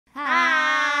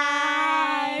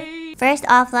First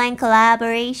offline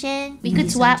collaboration. We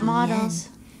could swap Nijisanji, models.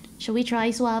 Should we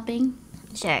try swapping?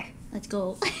 Sure. Let's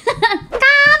go.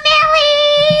 Come,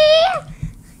 Millie!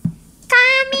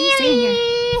 Come, What are you saying here?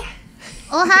 Millie!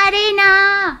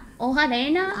 Oharena!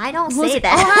 Oharena? I don't Was say it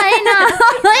that. Oharena?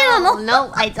 I don't know.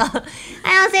 No, I don't.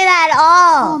 I don't say that at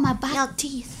all. Oh, my back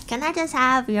teeth. Can I just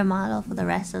have your model for the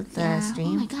rest of the Oh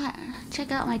stream? my god.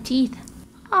 Check out my teeth.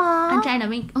 Aww. I'm trying to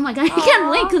wink. Oh my god, I can't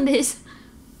wink on this.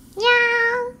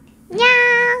 Meow.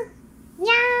 Meow.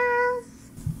 Meow.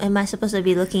 Am I supposed to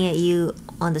be looking at you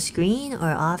on the screen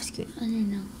or off screen? I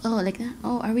don't know. Oh, like that?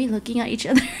 Oh, are we looking at each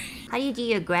other? How do you do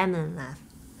your gremlin laugh?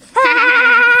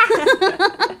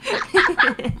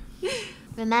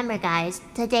 Remember guys,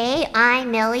 today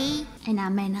I'm Millie. And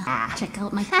I'm Enna. Check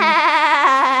out my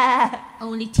teeth.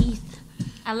 Only teeth.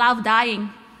 I love dying.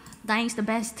 Dying's the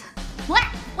best. What?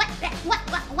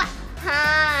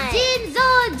 Hi.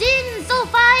 Jinzo,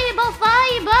 fiber.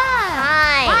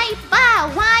 Hi.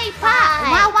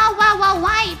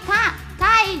 Wipa.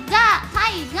 Tiger.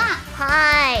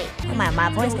 Hi. Oh my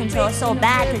voice control is so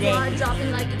bad today. Drop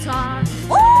it like it's hot.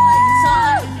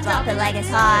 Ooh, drop it like it's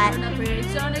hot.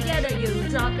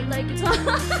 Drop it like it's hot.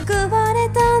 救われ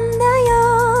たんだよ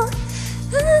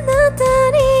あなた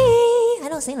に I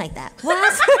don't sing like that. What?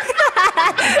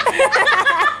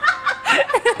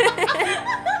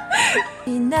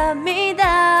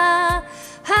 涙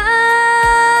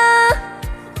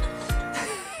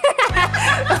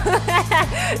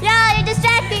Yeah, you're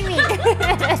distracting me.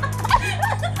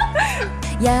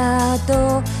 やっと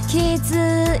気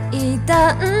づい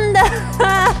たんだ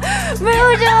無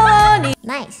情に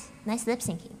Nice lip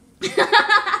syncing.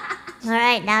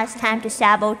 Alright, now it's time to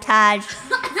sabotage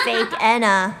fake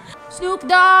Enna. Snoop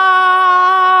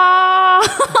Dogg!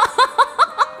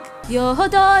 よほ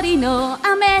どりの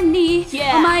雨に、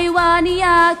お前はに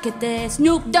やけて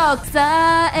Snoop Dogg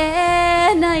さ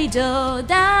えない冗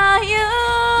談言う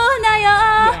なよ、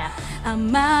あ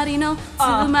まりのつ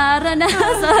まらな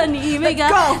さに目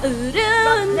がうる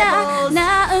んだ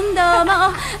何度も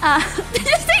Did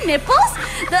you say nipples?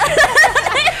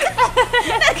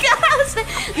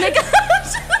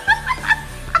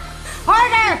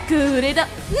 Harder! くれだ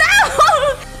No!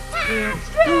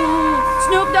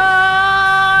 Snoop Dogg!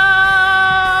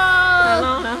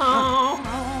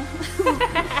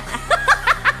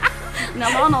 No, I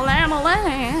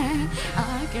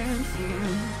can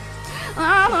feel. Oh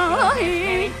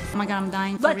my god, I'm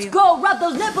dying for Let's real. go, rub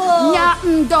those nipples!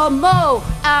 何度も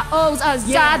青ざ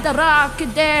ざだらけ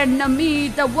で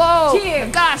涙を流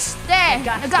して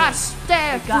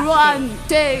不安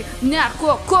定な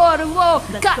心を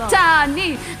肩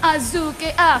に預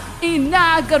け合い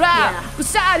ながら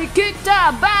腐りきっ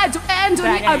たバッドエンド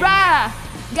にあら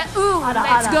が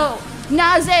Let's go!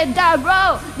 なぜだ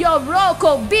ろう喜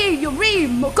びより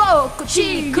も心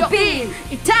地よい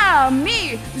痛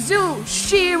みず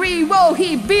しりを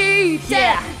響い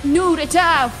て濡れ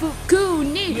た服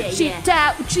に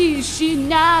舌打ちし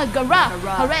ながら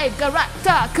晴れがらっ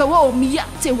た顔を見合っ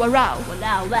て笑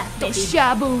う土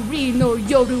砂降りの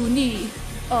夜に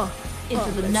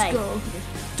Into the night.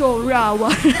 とらわ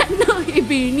れの日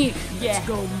々に Let's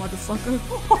go motherfucker.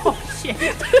 Oh shit.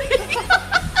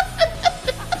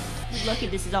 Lucky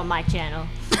this is on my channel.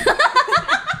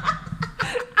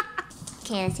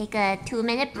 Okay, let's take a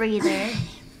 2-minute breather.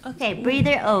 Okay,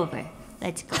 breather over.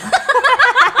 Let's go.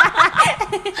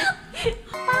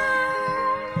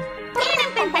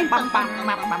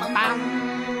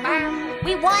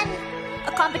 We won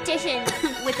a competition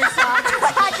with this song.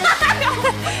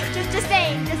 just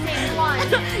saying, we won.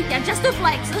 Yeah, just to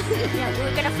flex. Yeah,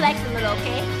 we're gonna flex a little,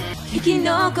 okay? 生き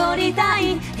残りた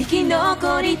い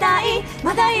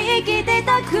まだ生きて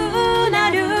たくな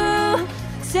る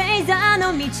星座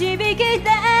の導きで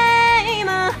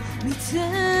今見つ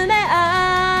め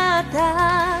合っ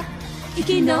た生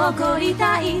き残り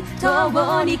たい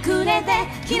遠に暮れて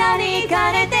きらり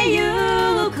かれて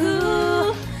ゆ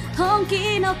く本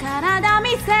気の体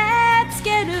見せつ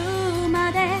けるま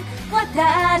で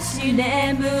私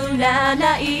眠ら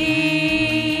ない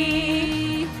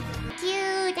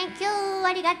Thank you,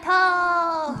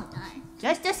 arigato.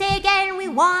 Just to say again, we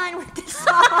won with this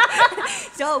song.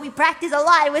 So we practice a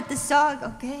lot with this song,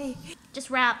 okay?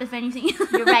 Just rap, if anything.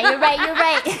 You're right.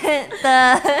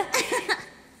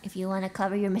 If you want to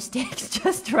cover your mistakes,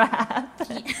 just rap.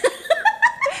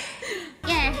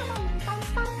 Yeah.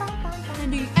 In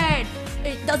the end,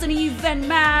 it doesn't even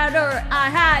matter. I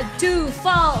had to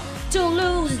fall to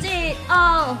lose it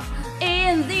all.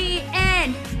 In the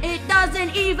end, it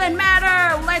doesn't even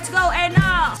matter. Let's go,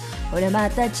 Enna. 俺ま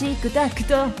たチクタク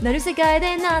となる世界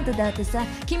でなんとだってさ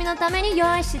君のために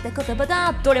用意した言葉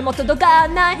だどれも届か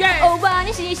ないオーバー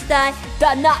にしたい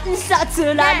だ何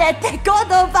冊られて言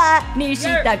葉にし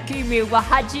た君は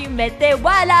初めて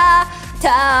笑っ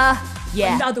た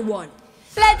Yeah Another one.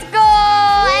 Let's go!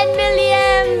 And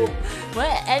Millie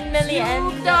What? And Millie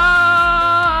Snoop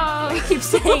Dogg. We keep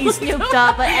saying Snoop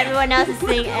Dogg, but everyone else is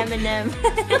saying Eminem.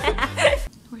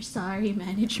 We're sorry,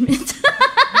 management.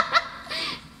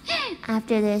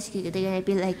 After this, they're gonna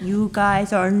be like, you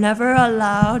guys are never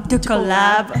allowed to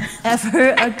collab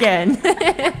ever again.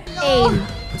 Aim,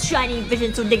 shining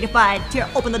vision so dignified. Tear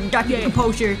open the dark with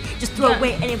composure. Just throw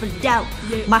away any of the doubt.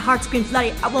 My heart screams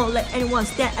bloody. I won't let anyone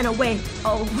stand in the way.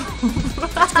 Oh,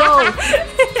 Let's go.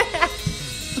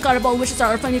 Incredible wishes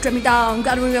are finally trap me down.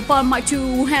 Gathering upon my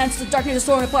two hands, the darkness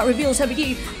torn apart reveals heavy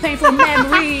deep, painful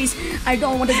memories. I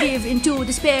don't want to give into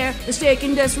despair. The stake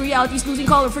in this reality is losing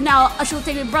color for now. I should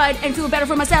take it bright and feel better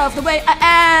for myself the way I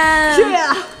am.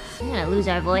 Yeah. We're gonna lose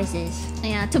our voices.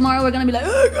 Yeah, tomorrow we're gonna be like,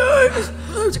 hey guys,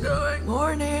 how's it going?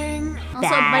 Morning. Also,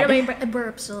 by the way, I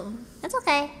burp, so. That's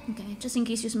okay. Okay, just in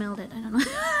case you smelled it. I don't know.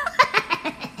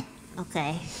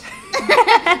 Okay.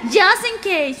 Just in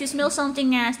case you smell something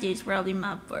nasty, it's probably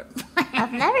my burp.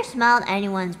 I've never smelled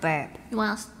anyone's burp. You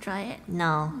want us to try it?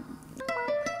 No.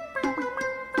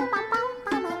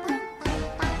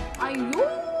 Ayo!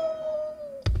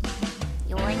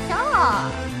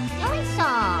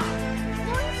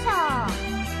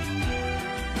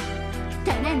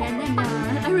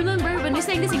 I remember when we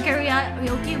sang this in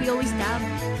karaoke, we always dab.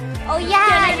 Oh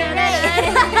yeah, you're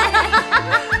right.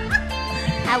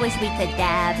 I wish we could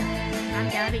dab. I'm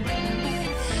dabbing.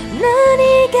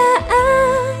 何があ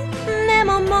っても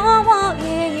もう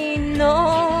いい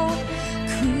のく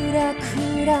らく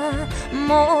ら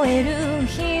燃える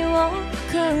火を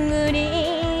くぐり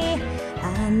あ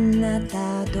な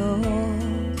たと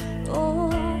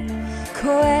越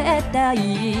えたい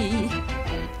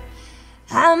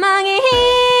天城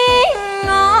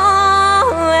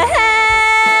越え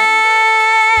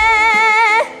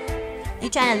You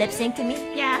trying to lip sync to me?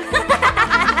 Yeah.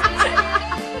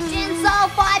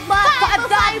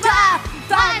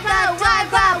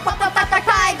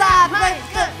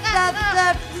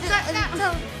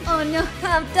 Oh no.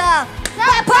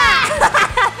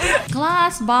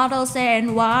 Glass, bottles,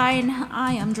 and wine.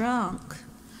 I am drunk.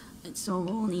 It's so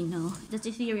lonely, no. That's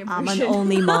the theory. I'm an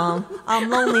only mom. I'm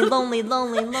lonely, lonely,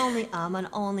 lonely, lonely. I'm an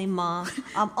only mom.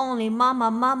 I'm only mama,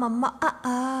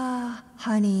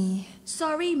 honey.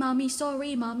 Sorry, mommy.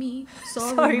 Sorry, mommy.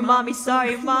 Sorry, mommy.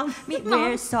 Sorry, mommy.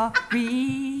 We're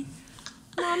sorry.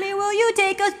 Mommy, will you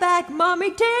take us back?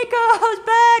 Mommy, take us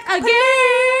back Again.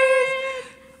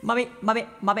 Mommy.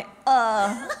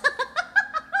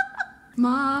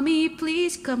 Mommy,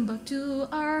 please come back to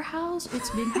our house.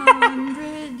 It's been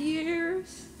 100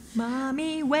 years.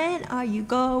 Mommy, when are you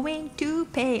going to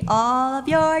pay all of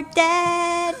your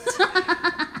debt?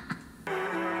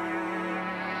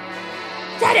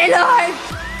 Daddy Lord!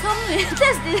 Come in,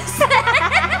 test this.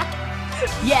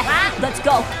 Yeah, let's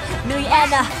go. Millie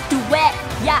and Enna duet.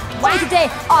 Yeah, why today?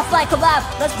 Offline collab.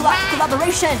 Let's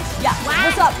collaboration. Yeah,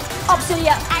 what's up?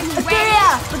 Obsidia,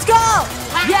 Etheria. Let's go.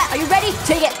 Yeah, are you ready?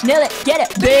 Take it, nail it, get it,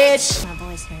 bitch. My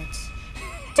voice hurts.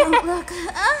 Don't look.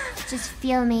 Just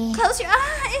feel me. Close your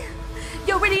eye.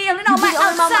 You're really yelling on my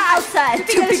outside.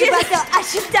 To be back up, I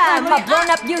should die. My blown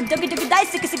up you, dougie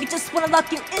dice, cause you just wanna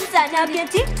lock you inside. Now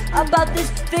can't you about this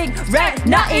thing right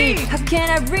now? How can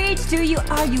I reach to you?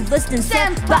 Are you listening,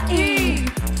 senpai?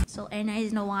 So Enna is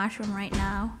in the washroom right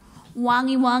now.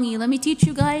 Wangi. Let me teach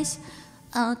you guys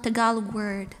a Tagalog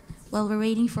word while we're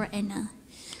waiting for Enna.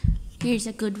 Here's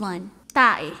a good one.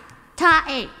 Tae.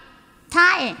 Tae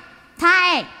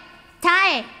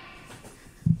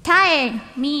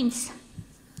means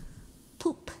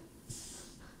poop.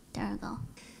 There we go.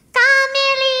 Come,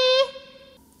 Millie!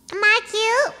 Am I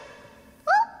cute?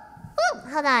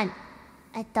 Hold on.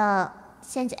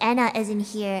 Since Enna isn't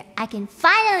here, I can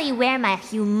finally wear my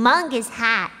humongous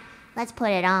hat. Let's put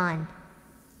it on.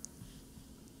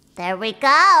 There we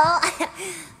go.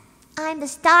 I'm the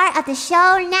star of the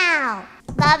show now.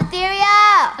 Love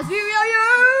Etheria!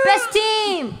 Best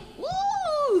team!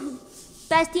 Woo!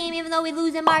 Best team even though we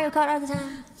lose in Mario Kart all the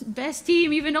time. Best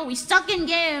team even though we suck in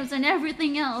games and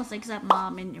everything else except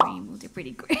Mom and Reem. They're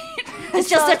pretty great. It's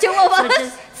just the two of us.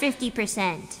 So just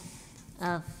 50%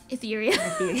 of Etheria.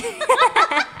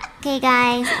 Okay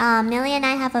guys, Millie and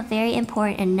I have a very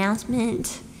important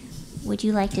announcement. Would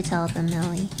you like to tell them,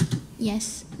 Millie?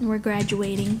 Yes, we're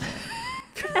graduating.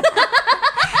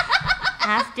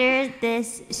 After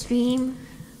this stream,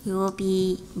 we will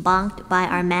be bonked by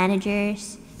our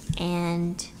managers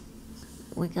and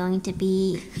we're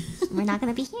not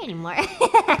gonna be here anymore.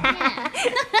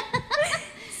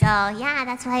 So yeah,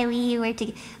 that's why we were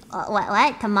to.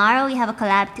 What? Tomorrow we have a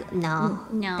collab. No.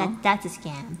 That's a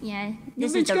scam. Yeah.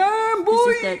 This is scam,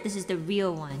 boy. This is the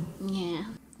real one. Yeah.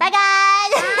 Bye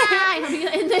guys. Bye. How are we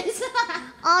gonna end this?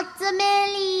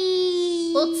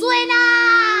 Millie. Otsuena.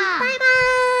 Bye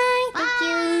bye. Thank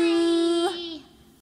you.